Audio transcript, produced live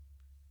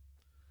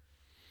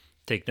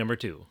Take number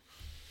 2.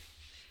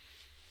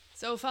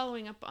 So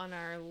following up on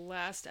our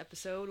last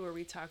episode where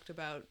we talked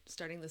about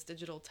starting this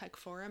digital tech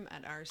forum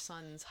at our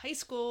son's high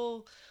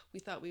school, we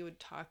thought we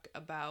would talk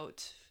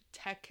about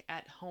tech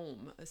at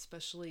home,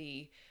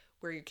 especially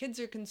where your kids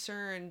are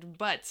concerned.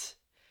 But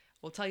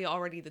we'll tell you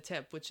already the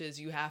tip, which is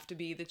you have to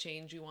be the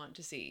change you want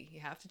to see.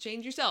 You have to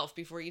change yourself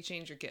before you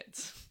change your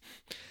kids.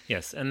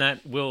 Yes, and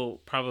that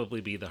will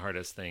probably be the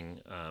hardest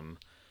thing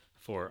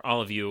for all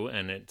of you,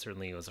 and it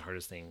certainly was the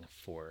hardest thing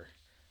for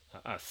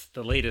us.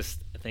 The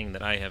latest thing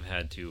that I have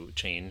had to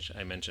change,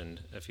 I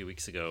mentioned a few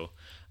weeks ago,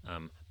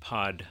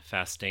 pod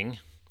fasting,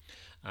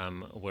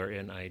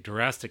 wherein I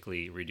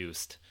drastically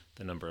reduced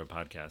the number of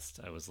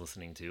podcasts I was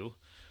listening to.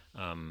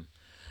 I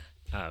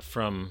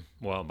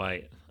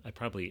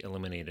probably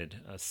eliminated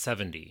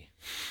 70.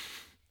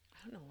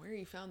 I don't know where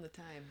you found the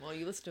time. Well,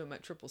 you listen to them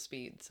at triple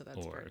speed, so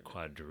that's or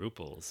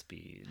quadruple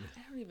speed.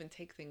 I don't even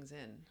take things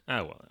in.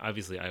 Oh, well,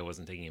 obviously I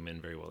wasn't taking them in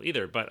very well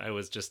either, but I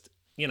was just,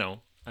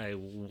 I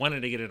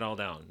wanted to get it all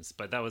down.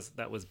 But that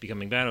was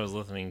becoming bad. I was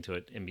listening to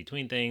it in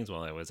between things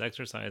while I was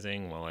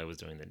exercising, while I was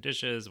doing the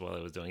dishes, while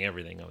I was doing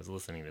everything. I was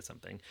listening to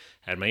something.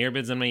 Had my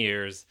earbuds in my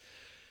ears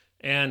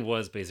and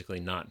was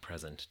basically not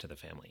present to the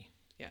family.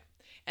 Yeah.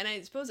 And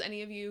I suppose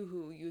any of you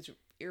who use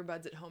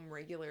earbuds at home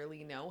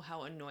regularly know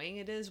how annoying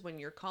it is when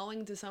you're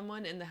calling to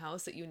someone in the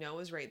house that you know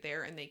is right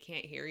there and they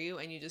can't hear you,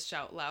 and you just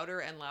shout louder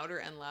and louder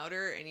and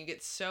louder, and you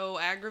get so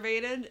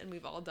aggravated. And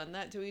we've all done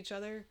that to each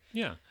other.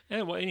 Yeah,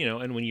 and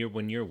and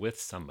when you're with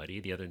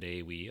somebody. The other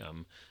day we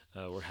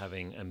were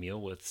having a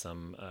meal with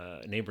some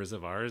neighbors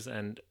of ours,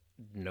 and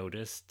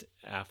noticed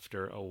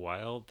after a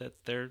while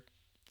that their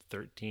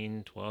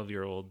 13,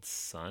 12-year-old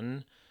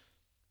son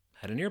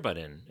had an earbud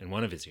in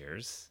one of his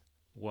ears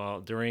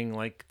while during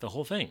like the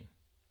whole thing.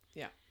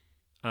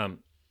 Yeah.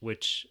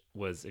 Which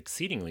was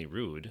exceedingly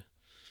rude,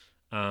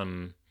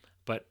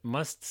 but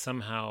must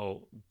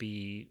somehow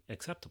be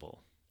acceptable.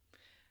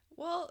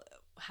 Well,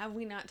 have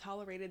we not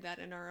tolerated that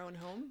in our own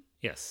home?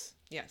 Yes.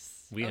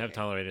 Yes. We have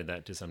tolerated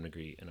that to some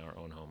degree in our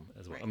own home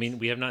as well. Right. I mean,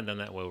 we have not done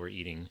that while we're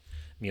eating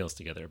meals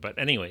together. But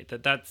anyway,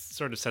 that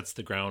sort of sets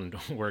the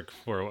groundwork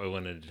for what I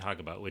wanted to talk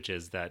about, which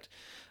is that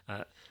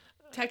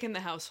tech in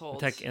the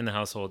household. Tech in the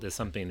household is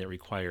something that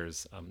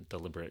requires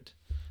deliberate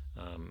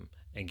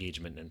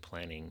engagement and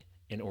planning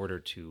in order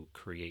to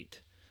create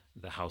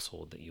the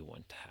household that you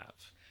want to have.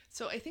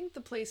 So I think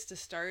the place to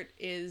start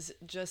is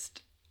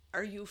just,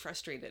 are you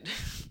frustrated?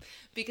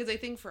 Because I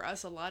think for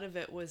us, a lot of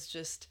it was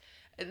just,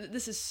 and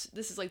this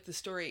is like the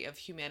story of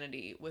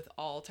humanity with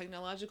all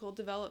technological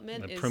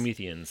development. The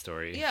Promethean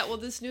story. Yeah, well,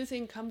 this new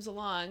thing comes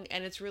along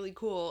and it's really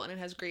cool and it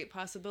has great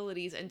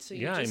possibilities, and so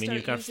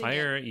you've got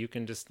fire. You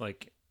can just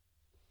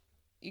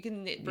you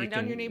can burn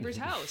down your neighbor's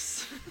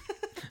house.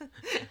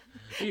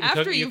 You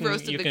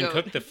can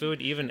cook the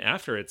food even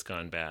after it's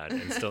gone bad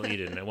and still eat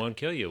it, and it won't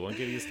kill you. It won't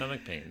give you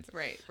stomach pains.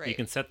 Right. You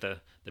can set the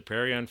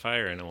prairie on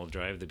fire, and it will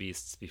drive the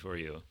beasts before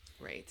you.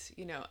 Right.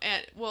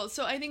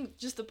 So I think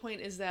just the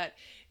point is that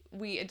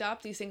we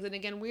adopt these things, and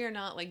again, we are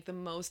not like the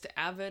most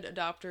avid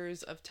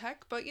adopters of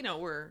tech, but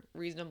we're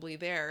reasonably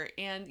there,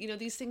 and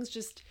these things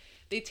just,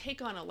 they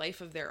take on a life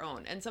of their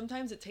own, and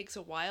sometimes it takes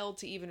a while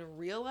to even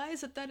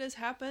realize that has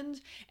happened,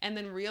 and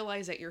then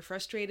realize that you're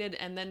frustrated,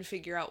 and then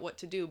figure out what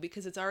to do,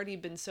 because it's already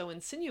been so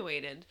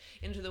insinuated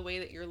into the way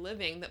that you're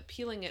living that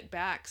peeling it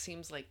back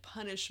seems like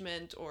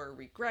punishment or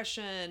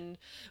regression,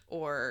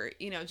 or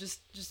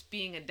just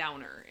being a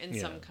downer in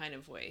some kind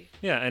of way.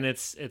 Yeah, and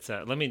it's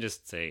let me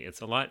just say,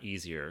 it's a lot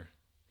easier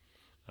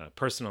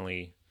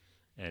personally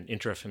and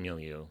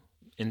intrafamilially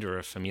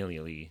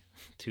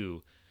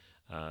to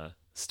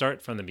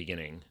start from the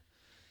beginning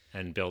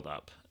and build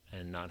up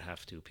and not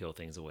have to peel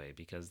things away,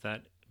 because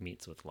that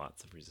meets with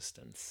lots of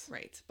resistance.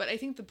 Right. But I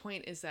think the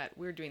point is that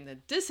we're doing the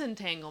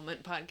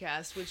disentanglement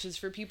podcast, which is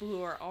for people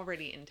who are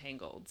already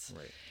entangled.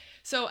 Right.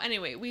 So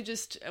anyway, we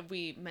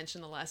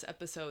mentioned the last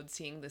episode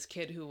seeing this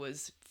kid who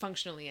was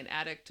functionally an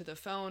addict to the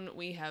phone.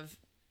 We have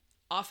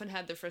often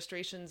had the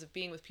frustrations of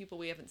being with people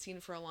we haven't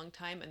seen for a long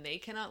time, and they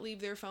cannot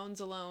leave their phones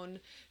alone,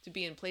 to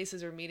be in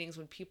places or meetings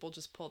when people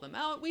just pull them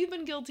out. We've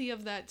been guilty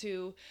of that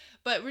too,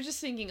 but we're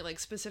just thinking like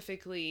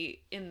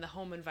specifically in the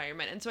home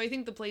environment. And so I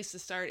think the place to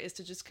start is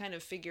to just kind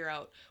of figure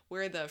out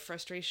where the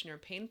frustration or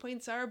pain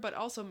points are, but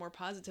also more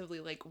positively,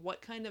 like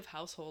what kind of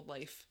household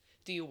life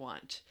do you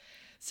want?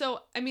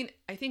 So, I mean,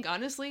 I think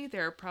honestly,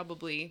 there are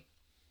probably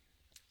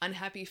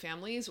unhappy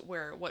families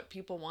where what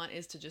people want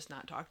is to just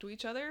not talk to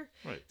each other.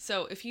 Right.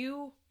 So if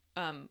you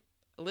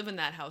live in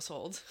that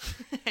household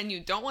and you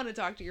don't want to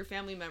talk to your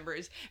family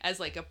members as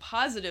like a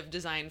positive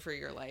design for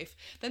your life,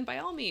 then by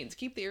all means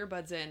keep the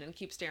earbuds in and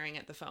keep staring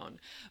at the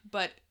phone.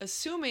 But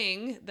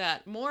assuming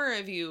that more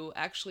of you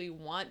actually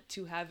want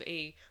to have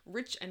a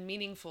rich and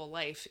meaningful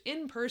life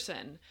in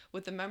person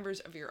with the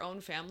members of your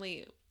own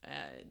family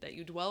that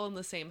you dwell in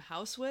the same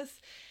house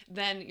with,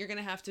 then you're going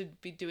to have to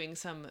be doing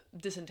some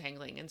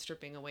disentangling and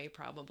stripping away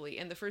probably.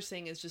 And the first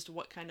thing is just,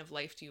 what kind of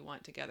life do you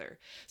want together?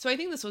 So I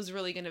think this was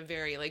really going to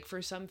vary. Like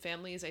for some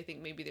families, I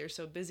think maybe they're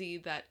so busy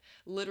that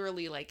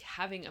literally like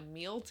having a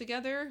meal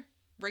together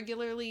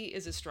regularly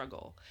is a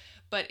struggle.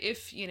 But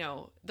if,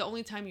 the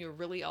only time you're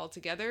really all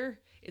together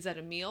is at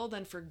a meal,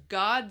 then for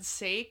God's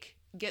sake,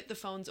 get the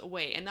phones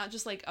away, and not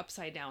just like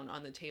upside down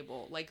on the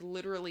table, like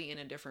literally in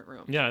a different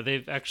room. Yeah,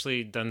 they've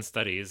actually done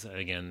studies.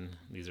 Again,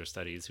 these are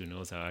studies, who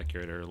knows how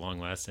accurate or long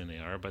lasting they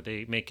are, but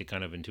they make a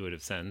kind of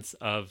intuitive sense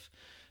of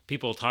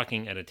people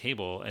talking at a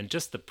table, and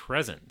just the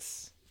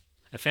presence,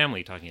 a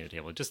family talking at a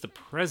table, just the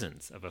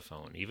presence of a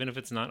phone, even if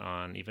it's not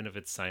on, even if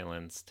it's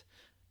silenced,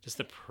 just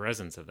the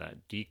presence of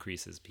that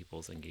decreases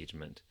people's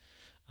engagement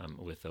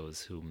with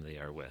those whom they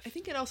are with. I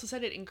think it also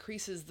said it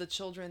increases the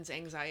children's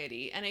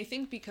anxiety. And I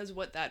think because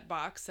what that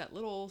box, that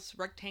little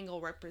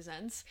rectangle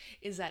represents,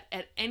 is that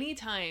at any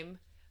time,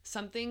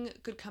 something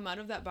could come out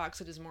of that box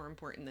that is more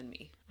important than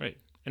me. Right.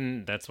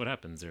 And that's what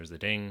happens. There's a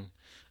ding.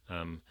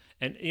 And,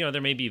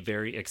 there may be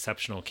very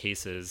exceptional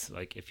cases,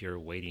 like if you're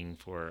waiting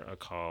for a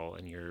call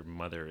and your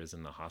mother is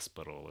in the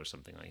hospital or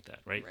something like that,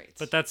 right? Right.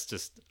 But that's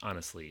just,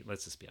 honestly,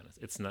 let's just be honest.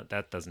 It's not,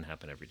 that doesn't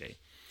happen every day.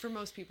 For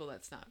most people,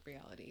 that's not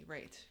reality.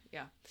 Right.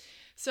 Yeah.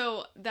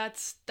 So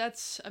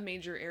that's a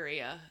major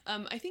area.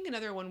 I think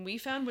another one we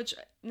found, which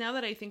now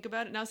that I think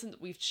about it, now since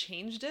we've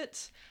changed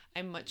it,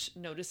 I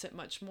notice it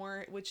much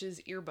more, which is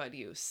earbud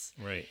use.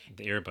 Right,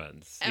 the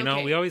earbuds.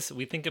 Okay.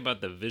 We think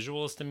about the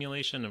visual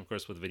stimulation, of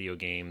course, with video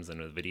games and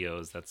with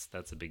videos.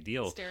 That's a big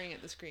deal. Staring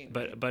at the screen.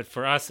 But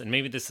for us, and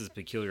maybe this is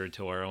peculiar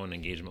to our own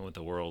engagement with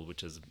the world,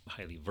 which is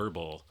highly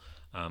verbal.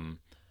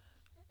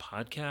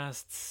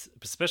 Podcasts,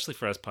 especially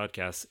for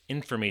us,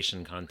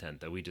 information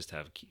content that we just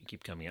have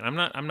keep coming in.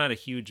 I'm not a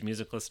huge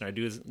music listener. I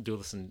do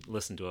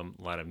listen to a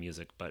lot of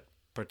music, but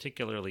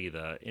particularly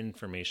the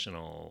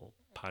informational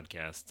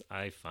podcasts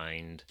I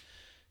find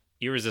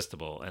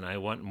irresistible, and I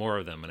want more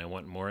of them, and I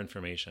want more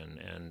information,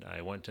 and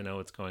I want to know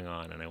what's going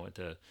on, and I want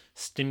to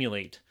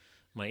stimulate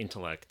my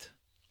intellect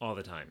all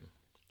the time.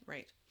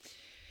 Right.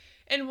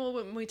 And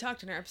when we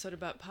talked in our episode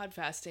about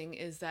podfasting,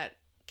 is that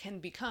can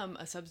become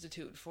a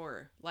substitute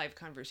for live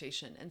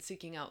conversation and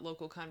seeking out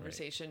local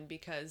conversation, right?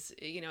 Because,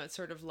 it's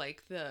sort of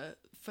like the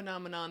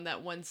phenomenon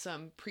that once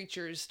some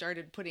preachers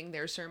started putting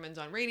their sermons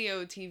on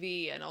radio,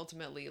 TV, and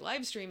ultimately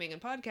live streaming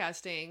and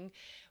podcasting,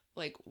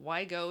 like,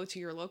 why go to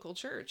your local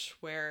church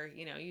where,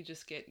 you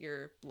just get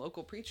your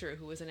local preacher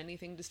who isn't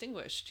anything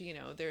distinguished?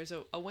 There's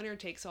a winner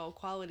takes all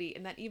quality,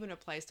 and that even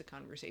applies to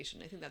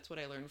conversation. I think that's what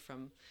I learned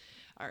from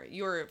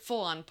your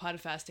full-on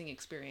podfasting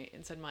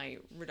experience and my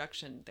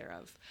reduction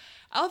thereof.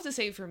 I'll have to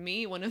say, for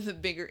me, one of the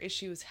bigger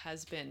issues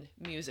has been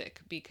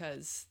music,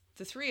 because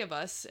the three of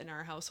us in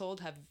our household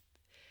have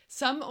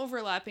some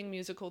overlapping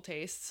musical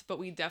tastes, but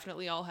we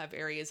definitely all have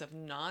areas of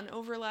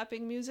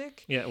non-overlapping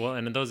music. Yeah, well,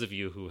 and those of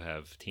you who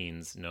have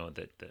teens know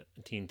that the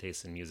teen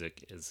taste in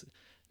music is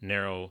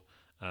narrow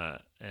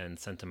and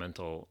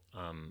sentimental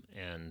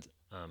and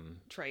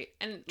trite.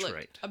 And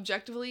look,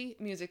 objectively,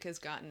 music has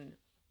gotten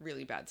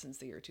really bad since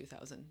the year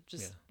 2000.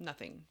 Just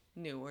nothing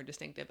new or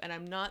distinctive. And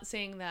I'm not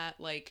saying that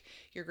like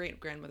your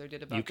great-grandmother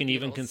did about You can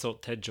even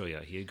consult Ted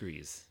Gioia. He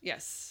agrees.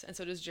 Yes, and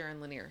so does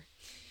Jaron Lanier.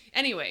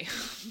 Anyway,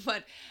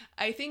 but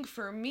I think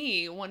for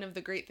me, one of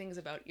the great things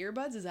about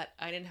earbuds is that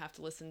I didn't have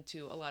to listen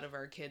to a lot of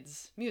our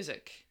kids'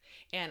 music.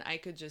 And I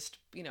could just,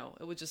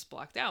 it was just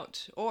blocked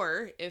out.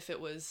 Or if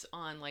it was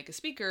on like a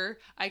speaker,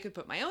 I could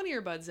put my own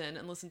earbuds in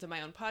and listen to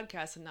my own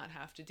podcast and not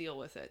have to deal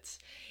with it.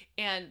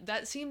 And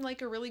that seemed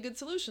like a really good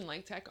solution,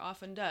 like tech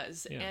often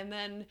does. Yeah. And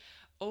then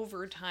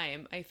over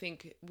time, I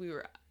think we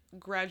were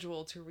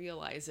gradual to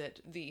realize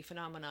it, the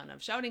phenomenon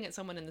of shouting at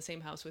someone in the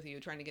same house with you,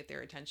 trying to get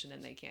their attention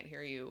and they can't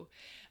hear you.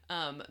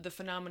 The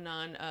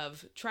phenomenon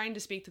of trying to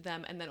speak to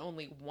them and then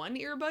only one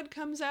earbud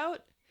comes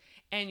out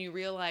and you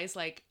realize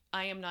like,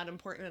 I am not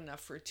important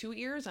enough for 2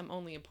 ears. I'm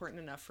only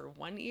important enough for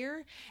 1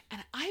 ear.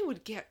 And I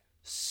would get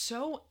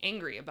so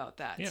angry about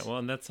that. Yeah, well,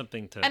 and that's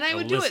something to And I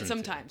would do it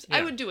sometimes. Yeah.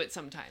 I would do it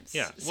sometimes.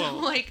 Yeah. So,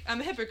 like,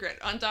 I'm a hypocrite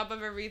on top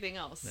of everything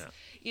else.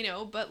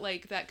 Yeah. But,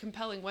 like, that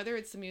compelling, whether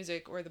it's the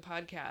music or the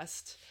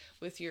podcast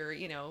with your,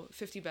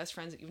 50 best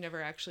friends that you've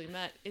never actually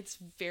met, it's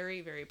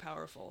very, very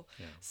powerful.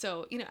 Yeah.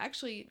 So,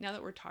 actually, now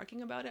that we're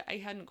talking about it, I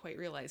hadn't quite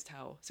realized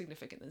how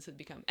significant this had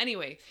become.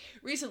 Anyway,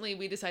 recently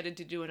we decided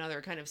to do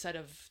another kind of set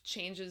of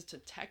changes to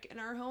tech in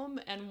our home,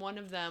 and one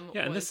of them was...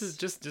 and this is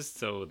just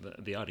so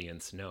the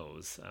audience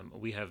knows,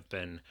 we have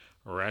been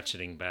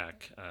ratcheting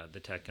back the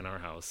tech in our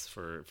house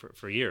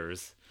for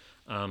years,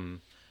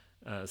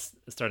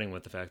 starting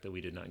with the fact that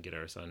we did not get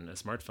our son a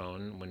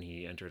smartphone when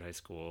he entered high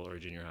school or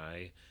junior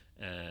high,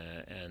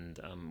 and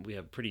we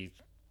have pretty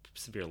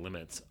severe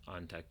limits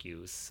on tech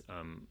use,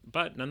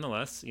 but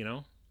nonetheless,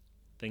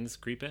 things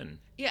creep in.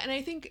 Yeah, and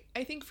I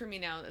think for me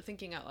now,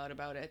 thinking out loud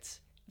about it,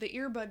 the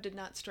earbud did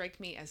not strike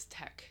me as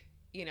tech.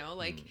 You know,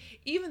 like,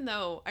 even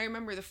though I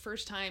remember the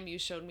first time you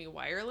showed me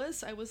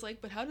wireless, I was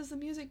like, but how does the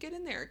music get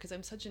in there? Because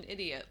I'm such an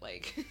idiot.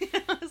 Like,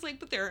 I was like,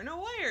 but there are no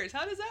wires.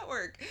 How does that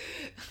work?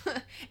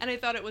 And I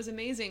thought it was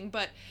amazing.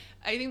 But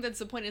I think that's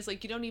the point, is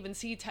like, you don't even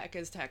see tech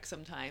as tech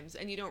sometimes.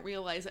 And you don't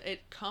realize that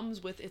it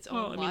comes with its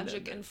own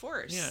logic and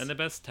force. Yeah, and the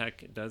best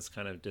tech does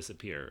kind of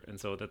disappear. And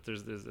so that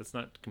there's it's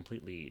not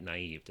completely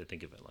naive to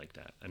think of it like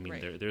that. I mean,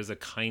 Right. there's a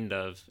kind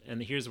of,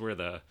 and here's where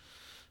the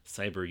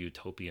cyber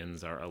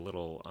utopians are a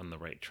little on the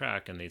right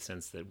track, and they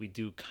sense that we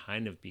do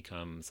kind of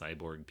become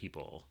cyborg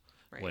people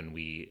Right. when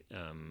we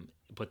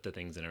put the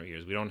things in our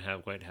ears. We don't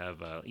quite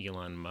have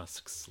Elon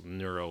Musk's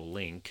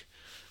Neuralink,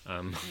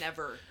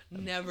 Never,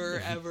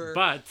 ever.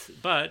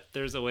 but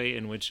there's a way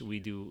in which we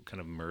do kind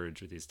of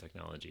merge with these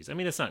technologies. I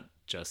mean, it's not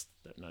just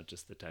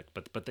the tech,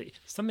 but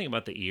something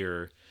about the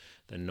ear,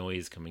 the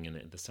noise coming in,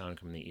 the sound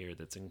coming in the ear,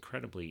 that's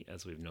incredibly,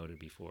 as we've noted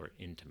before,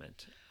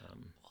 intimate.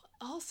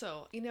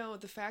 Also, you know,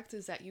 the fact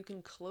is that you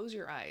can close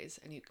your eyes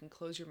and you can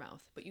close your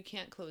mouth, but you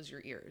can't close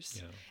your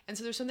ears. Yeah. And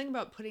so there's something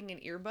about putting in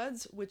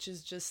earbuds, which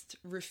is just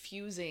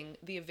refusing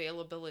the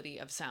availability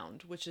of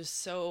sound, which is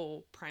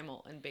so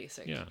primal and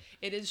basic. Yeah.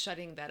 It is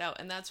shutting that out.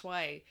 And that's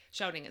why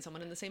shouting at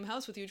someone in the same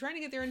house with you, trying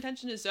to get their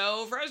attention, is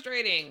so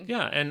frustrating.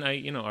 Yeah, and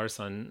our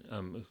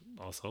son,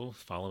 also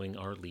following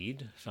our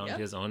lead, found Yep.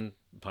 his own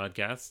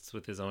podcasts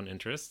with his own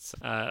interests,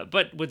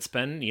 but would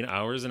spend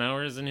hours and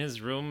hours in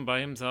his room by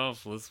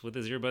himself with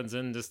his earbuds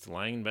in, just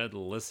lying in bed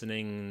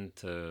listening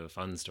to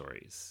fun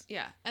stories.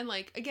 Yeah. And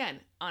like, again,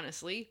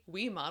 honestly,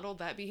 we modeled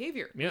that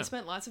behavior. Yeah. We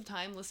spent lots of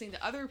time listening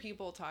to other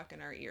people talk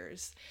in our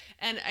ears.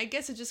 And I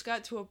guess it just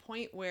got to a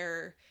point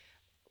where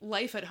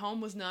life at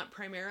home was not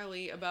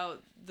primarily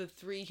about the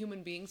three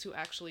human beings who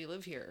actually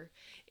live here.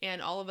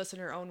 And all of us in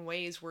our own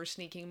ways were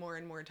sneaking more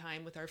and more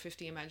time with our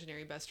 50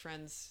 imaginary best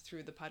friends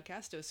through the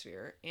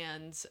podcastosphere.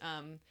 And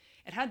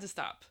it had to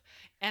stop.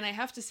 And I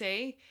have to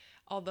say,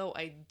 although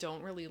I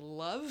don't really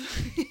love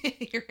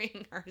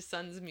hearing our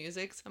son's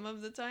music some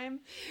of the time,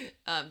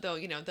 though,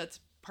 that's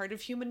part of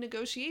human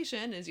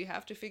negotiation, is you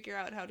have to figure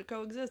out how to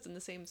coexist in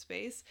the same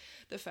space.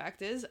 The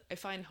fact is, I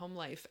find home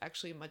life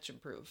actually much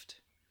improved.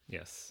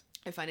 Yes.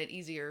 I find it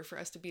easier for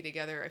us to be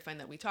together. I find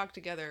that we talk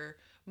together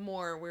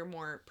more. We're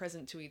more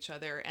present to each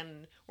other,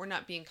 and we're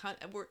not being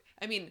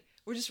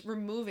we're just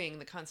removing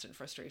the constant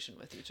frustration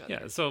with each other.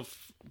 Yeah. So,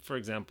 for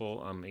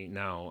example,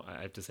 now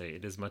I have to say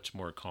it is much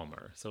more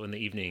calmer. So in the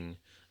evening,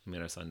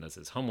 our son does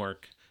his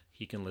homework.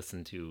 He can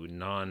listen to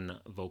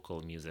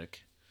non-vocal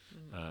music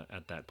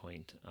at that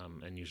point,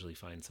 and usually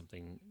find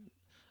something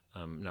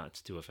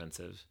not too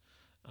offensive.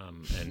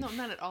 And No,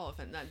 not at all.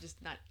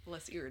 Not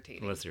less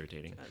irritating. less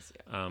irritating. Us,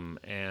 yeah.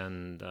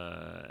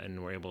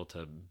 And we're able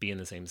to be in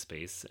the same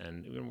space,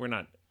 and we're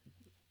not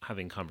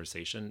having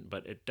conversation,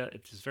 but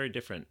it's very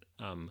different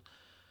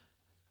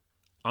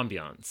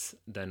ambiance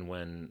than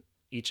when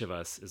each of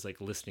us is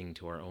like listening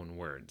to our own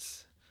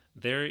words.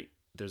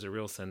 There's a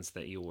real sense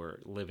that you were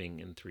living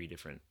in three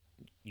different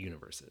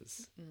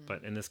universes,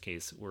 but in this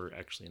case we're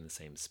actually in the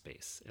same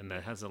space, and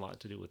that has a lot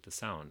to do with the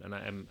sound, and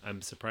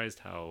I'm surprised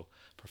how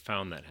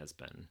profound that has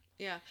been.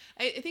 Yeah,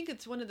 I think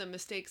it's one of the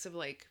mistakes of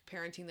like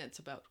parenting that's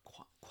about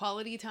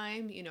quality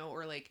time,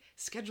 or like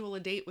schedule a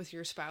date with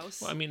your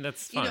spouse. Well, I mean,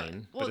 that's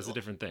fine, but it's a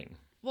different thing.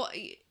 Well,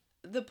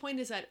 the point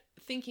is that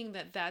thinking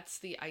that that's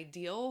the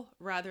ideal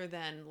rather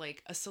than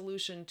like a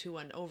solution to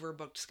an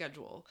overbooked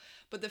schedule.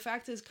 But the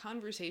fact is,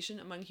 conversation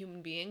among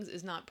human beings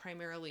is not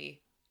primarily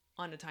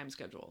on a time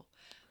schedule.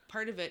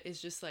 Part of it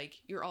is just like,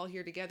 you're all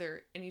here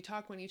together and you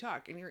talk when you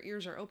talk and your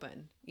ears are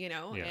open, Yeah.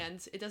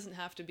 and it doesn't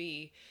have to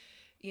be,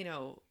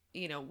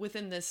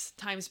 within this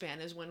time span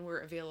is when we're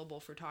available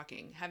for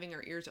talking. Having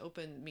our ears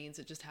open means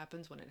it just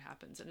happens when it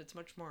happens, and it's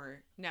much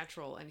more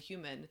natural and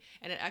human,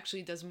 and it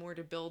actually does more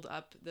to build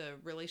up the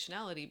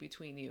relationality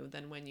between you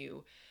than when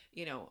you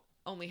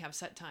only have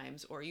set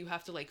times, or you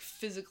have to like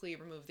physically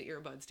remove the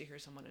earbuds to hear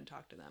someone and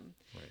talk to them.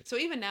 Right. So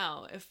even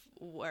now, if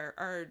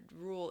our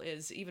rule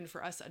is, even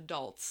for us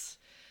adults,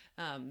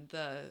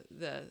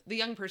 the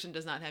young person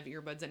does not have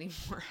earbuds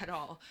anymore at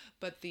all,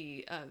 but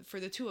for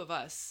the two of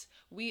us,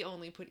 we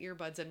only put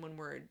earbuds in when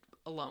we're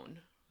alone.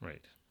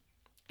 Right.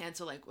 And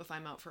so, like, if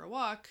I'm out for a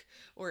walk,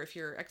 or if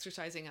you're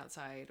exercising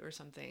outside or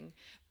something.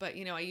 But,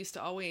 I used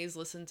to always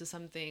listen to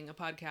a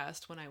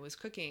podcast when I was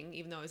cooking,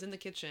 even though I was in the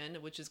kitchen,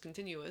 which is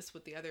continuous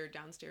with the other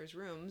downstairs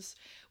rooms,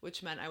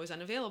 which meant I was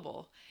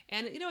unavailable.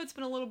 And, it's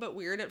been a little bit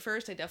weird at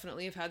first. I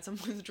definitely have had some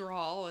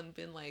withdrawal and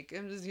been like,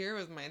 I'm just here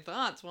with my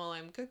thoughts while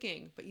I'm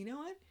cooking. But you know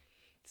what?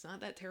 It's not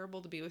that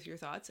terrible to be with your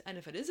thoughts. And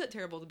if it is that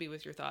terrible to be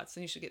with your thoughts,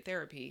 then you should get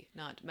therapy,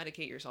 not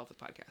medicate yourself with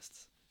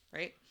podcasts.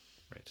 Right?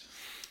 Right.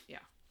 Yeah.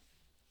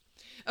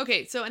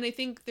 Okay, so, and I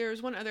think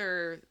there's one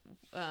other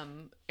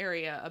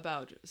area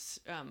about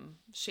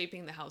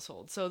shaping the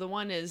household. So the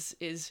one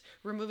is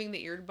removing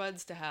the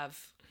earbuds to have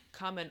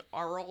common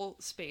oral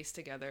space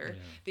together.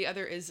 Yeah. The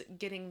other is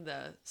getting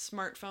the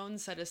smartphone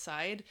set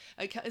aside.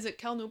 Is it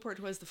Cal Newport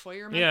who has the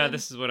foyer method? Yeah,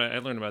 this is what I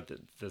learned about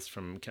this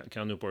from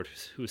Cal Newport,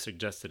 who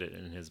suggested it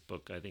in his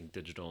book, I think,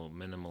 Digital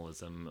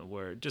Minimalism,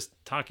 where just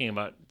talking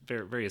about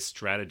various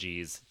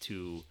strategies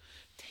to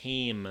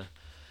tame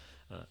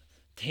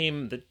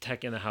the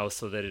tech in the house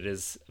so that it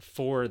is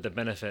for the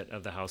benefit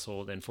of the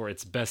household and for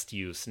its best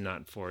use,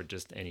 not for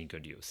just any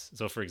good use.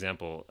 So, for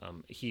example,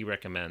 he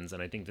recommends,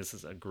 and I think this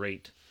is a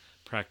great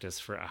practice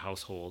for a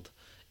household,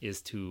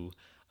 is to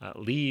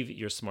leave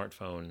your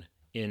smartphone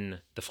in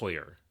the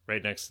foyer,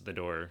 right next to the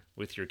door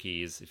with your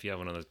keys. If you have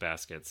one of those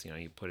baskets,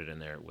 you put it in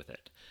there with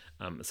it,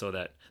 so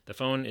that the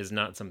phone is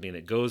not something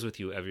that goes with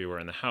you everywhere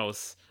in the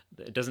house.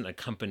 It doesn't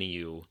accompany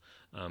you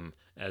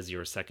as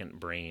your second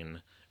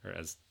brain or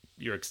as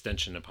your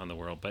extension upon the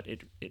world, but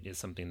it is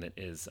something that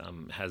is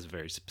has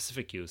very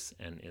specific use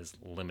and is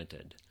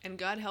limited. And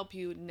God help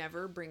you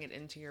never bring it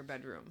into your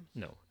bedroom.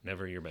 No,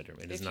 never your bedroom.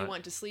 If you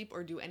want to sleep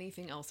or do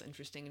anything else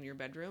interesting in your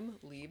bedroom,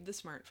 leave the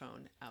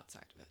smartphone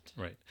outside of it.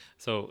 Right.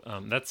 So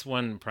that's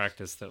one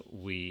practice that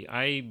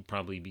I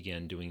probably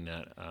began doing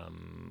that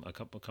a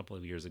couple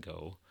of years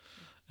ago,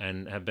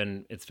 and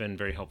it's been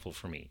very helpful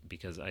for me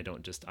because I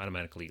don't just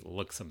automatically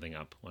look something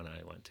up when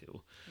I want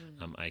to.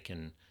 I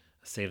can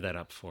save that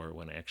up for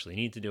when I actually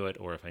need to do it,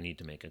 or if I need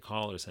to make a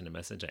call or send a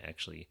message, I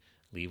actually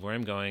leave where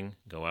I'm going,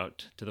 go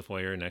out to the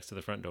foyer next to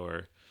the front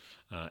door,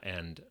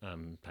 and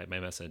type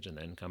my message and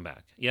then come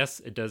back.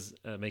 Yes, it does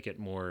make it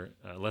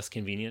less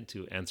convenient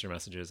to answer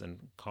messages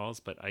and calls,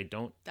 but I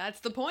don't. That's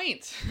the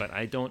point. But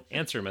I don't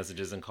answer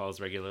messages and calls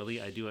regularly.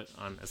 I do it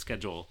on a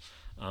schedule,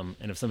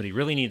 and if somebody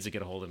really needs to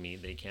get a hold of me,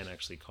 they can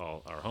actually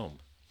call our home.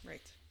 Right.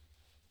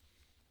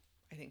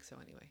 I think so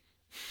anyway.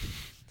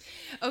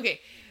 Okay.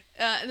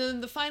 And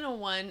then the final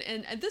one,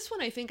 and this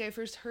one I think I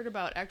first heard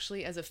about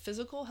actually as a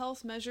physical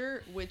health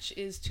measure, which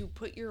is to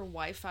put your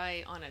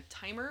Wi-Fi on a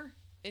timer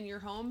in your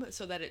home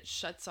so that it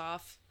shuts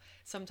off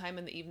sometime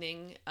in the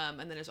evening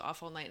and then is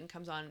off all night and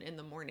comes on in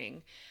the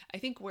morning. I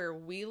think where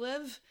we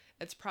live,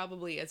 it's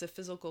probably, as a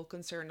physical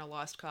concern, a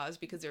lost cause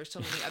because there's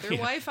so many other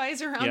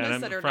Wi-Fis around us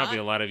that are probably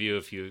not. A lot of you,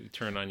 if you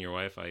turn on your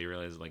Wi-Fi, you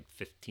realize like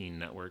 15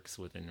 networks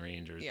within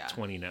range or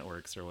 20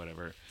 networks or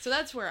whatever. So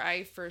that's where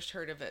I first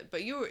heard of it.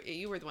 But you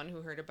were the one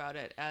who heard about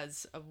it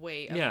as a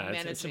way of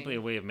managing. It's simply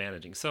a way of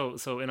managing.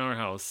 So in our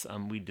house,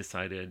 we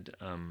decided,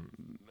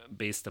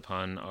 based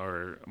upon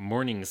our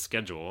morning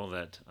schedule,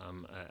 that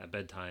a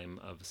bedtime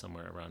of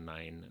somewhere around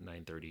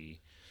 9:30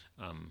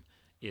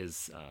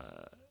 is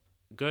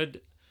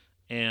good.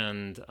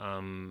 And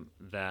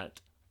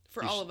that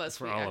for all of us,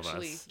 we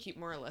actually keep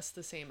more or less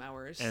the same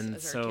hours and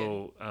as our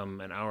kid.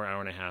 An hour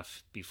and a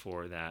half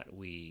before that,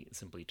 we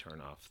simply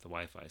turn off the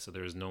Wi-Fi. So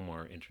there's no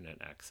more internet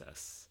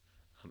access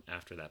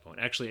after that point.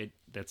 Actually,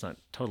 that's not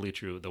totally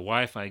true. The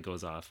Wi-Fi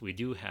goes off. We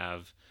do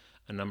have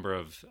a number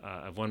of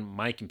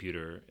my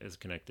computer is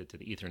connected to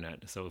the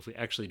Ethernet. So if we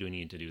actually do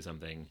need to do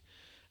something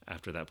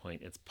after that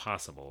point, it's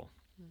possible.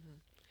 Mm-hmm.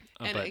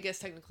 And I guess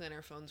technically on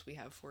our phones we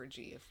have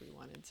 4G if we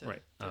wanted to do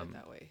it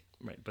that way.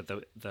 Right, but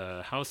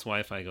the house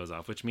Wi-Fi goes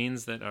off, which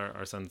means that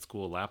our son's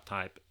school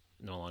laptop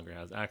no longer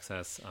has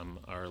access.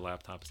 Our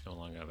laptops no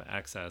longer have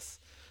access.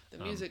 The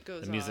music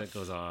goes off. The music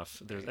goes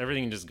off.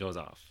 Everything just goes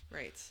off.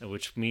 Right.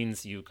 Which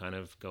means you kind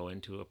of go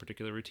into a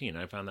particular routine.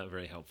 I found that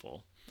very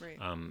helpful. Right.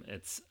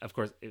 It's, of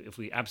course, if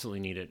we absolutely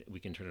need it, we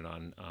can turn it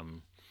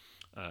on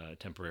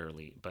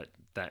temporarily, but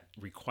that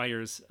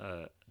requires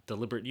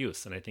deliberate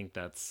use, and I think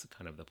that's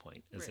kind of the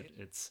point.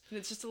 It's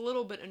just a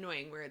little bit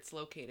annoying where it's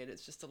located.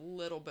 It's just a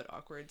little bit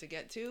awkward to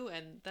get to,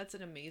 and that's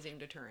an amazing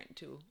deterrent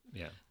to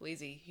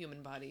lazy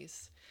human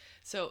bodies.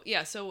 So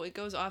so it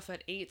goes off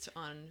at 8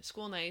 on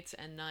school nights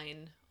and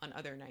 9 on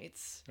other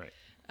nights. Right.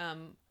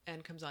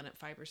 And comes on at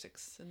 5 or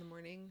 6 in the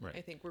morning. Right.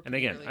 I think we're. And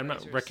again, I'm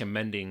not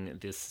recommending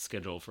this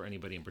schedule for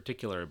anybody in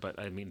particular, but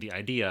I mean the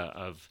idea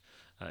of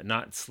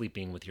not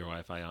sleeping with your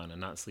Wi-Fi on and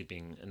not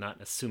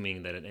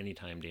assuming that at any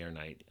time, day or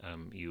night,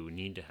 you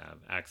need to have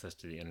access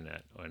to the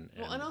internet and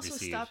also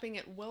receive. Stopping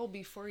it well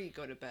before you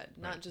go to bed,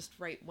 not just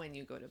right when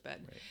you go to bed.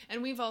 Right.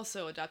 And we've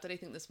also adopted, I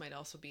think this might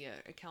also be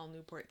a Cal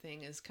Newport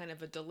thing, is kind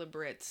of a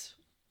deliberate,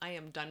 I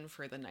am done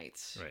for the night.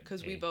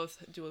 Because we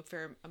both do a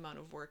fair amount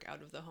of work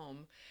out of the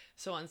home.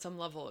 So on some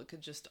level, it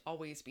could just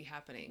always be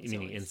happening. You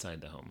mean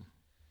inside the home?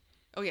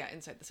 Oh yeah,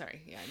 inside the,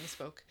 sorry. Yeah, I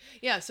misspoke.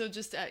 Yeah, so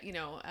just,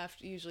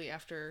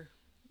 after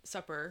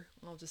supper,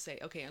 I'll just say,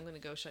 okay, I'm going to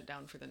go shut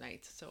down for the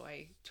night. So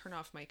I turn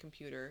off my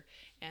computer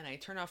and I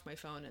turn off my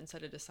phone and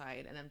set it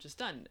aside, and I'm just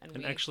done. And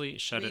we actually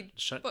shut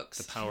books.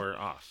 The power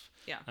off.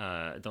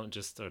 Yeah. Don't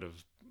just sort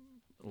of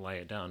lie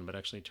it down, but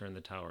actually turn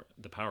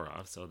the power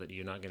off so that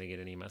you're not going to get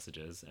any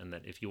messages, and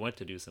that if you want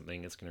to do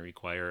something, it's going to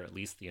require at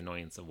least the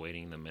annoyance of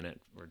waiting the minute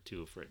or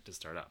two for it to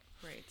start up.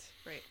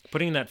 Right.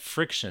 Putting that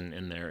friction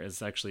in there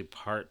is actually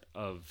part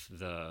of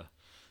the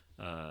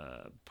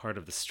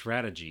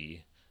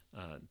strategy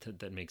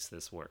that makes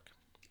this work.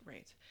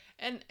 Right.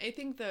 And I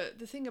think the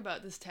thing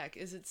about this tech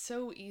is it's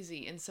so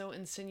easy and so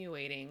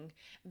insinuating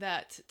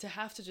that to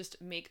have to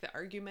just make the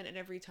argument at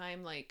every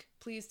time, like,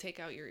 please take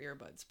out your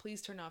earbuds,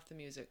 please turn off the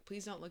music,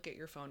 please don't look at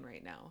your phone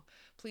right now,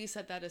 please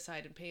set that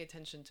aside and pay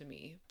attention to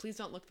me, please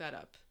don't look that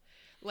up.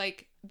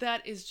 Like,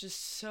 that is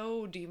just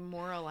so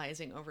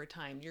demoralizing over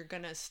time. You're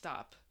gonna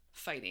stop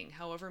fighting,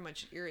 however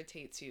much it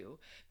irritates you,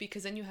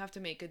 because then you have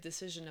to make a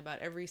decision about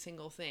every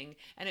single thing,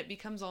 and it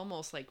becomes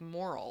almost like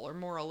moral or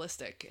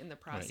moralistic in the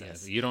Right, yeah.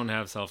 process. You don't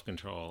have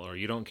self-control, or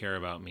you don't care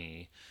about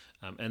me.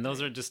 And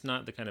those are just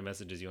not the kind of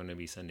messages you want to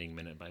be sending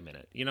minute by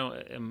minute.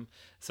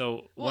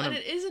 So Well, and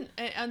it isn't,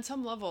 on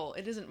some level,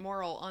 it isn't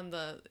moral on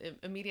the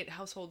immediate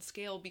household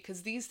scale,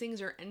 because these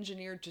things are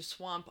engineered to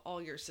swamp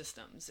all your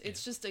systems.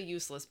 It's just a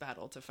useless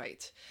battle to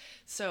fight.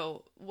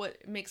 So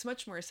what makes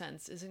much more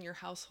sense is in your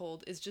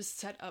household is just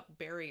set up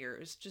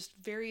barriers, just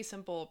very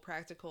simple,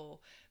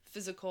 practical,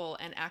 physical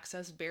and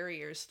access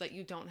barriers so that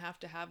you don't have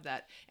to have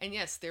that. And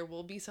yes, there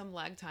will be some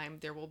lag time.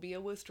 There will be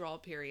a withdrawal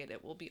period.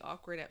 It will be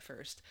awkward at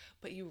first,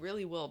 but you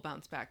really will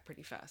bounce back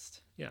pretty fast.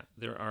 Yeah,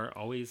 there are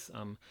always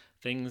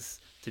things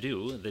to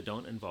do that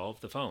don't involve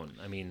the phone.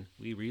 I mean,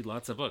 we read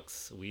lots of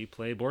books. We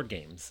play board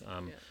games.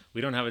 We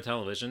don't have a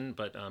television,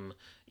 but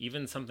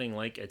even something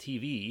like a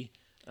TV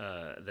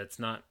that's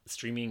not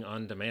streaming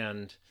on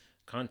demand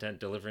content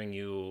delivering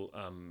you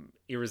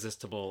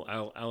irresistible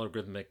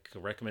algorithmic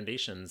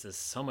recommendations is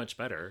so much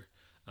better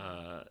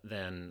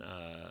than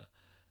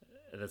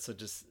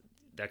just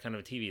that kind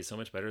of TV is so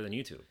much better than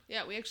YouTube.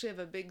 Yeah, we actually have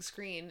a big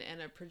screen and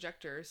a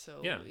projector,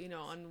 so Yeah.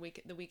 On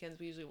the weekends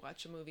we usually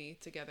watch a movie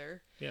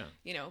together. Yeah.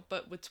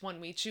 But it's one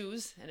we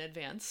choose in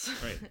advance,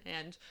 Right.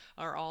 and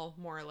are all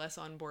more or less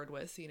on board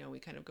with. We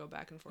kind of go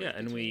back and forth. Yeah,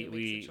 and between who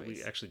we makes the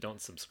choice. actually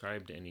don't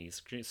subscribe to any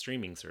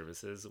streaming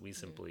services. We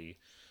simply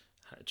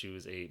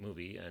choose a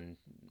movie and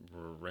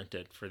rent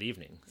it for the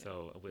evening. Yeah,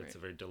 so it's right. a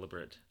very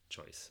deliberate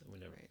choice. We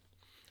never. Right.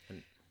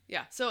 And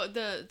Yeah. So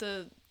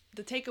the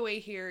takeaway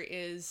here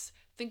is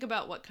think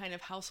about what kind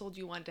of household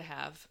you want to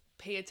have.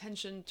 Pay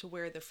attention to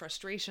where the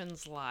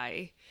frustrations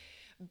lie.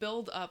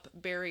 Build up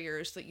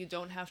barriers so that you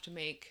don't have to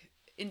make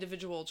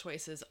individual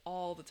choices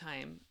all the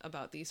time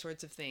about these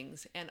sorts of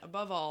things. And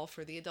above all,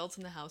 for the adults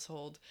in the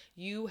household,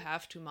 you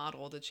have to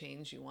model the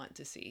change you want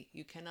to see.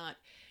 You cannot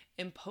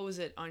impose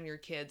it on your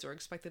kids or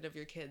expect it of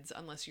your kids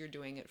unless you're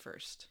doing it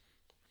first.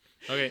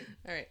 Okay.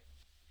 All right.